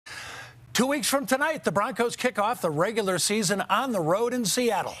2 weeks from tonight, the Broncos kick off the regular season on the road in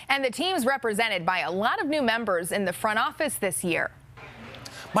Seattle. And the team's represented by a lot of new members in the front office this year.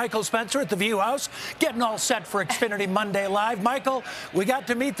 Michael Spencer at the View House, getting all set for Xfinity Monday Live. Michael, we got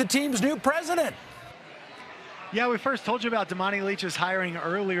to meet the team's new president. Yeah, we first told you about Damani Leech's hiring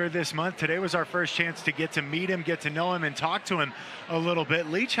earlier this month. Today was our first chance to get to meet him, get to know him, and talk to him a little bit.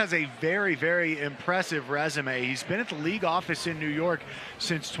 Leech has a very, very impressive resume. He's been at the league office in New York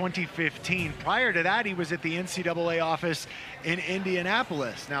since 2015. Prior to that, he was at the NCAA office in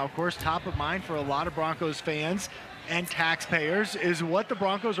Indianapolis. Now, of course, top of mind for a lot of Broncos fans and taxpayers is what the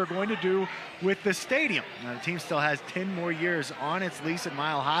Broncos are going to do with the stadium. Now, the team still has 10 more years on its lease at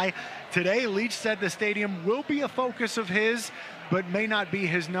Mile High. Today, Leech said the stadium will be a focus of his, but may not be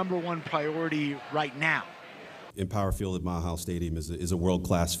his #1 priority right now. Empower Field at Mile High Stadium is a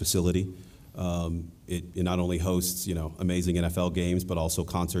world-class facility. It not only hosts, amazing NFL games, but also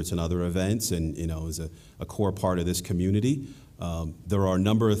concerts and other events, and, is a core part of this community. There are a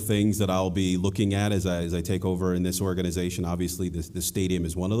number of things that I'll be looking at as I take over in this organization. Obviously, this stadium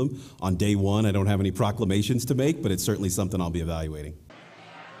is one of them. On day one, I don't have any proclamations to make, but it's certainly something I'll be evaluating.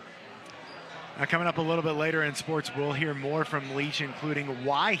 Now, coming up a little bit later in sports, we'll hear more from Leech, including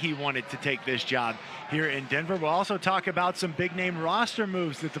why he wanted to take this job here in Denver. We'll also talk about some big-name roster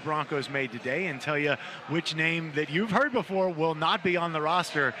moves that the Broncos made today and tell you which name that you've heard before will not be on the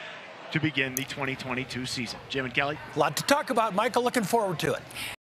roster to begin the 2022 season. Jim and Kelly. A lot to talk about, Michael. Looking forward to it.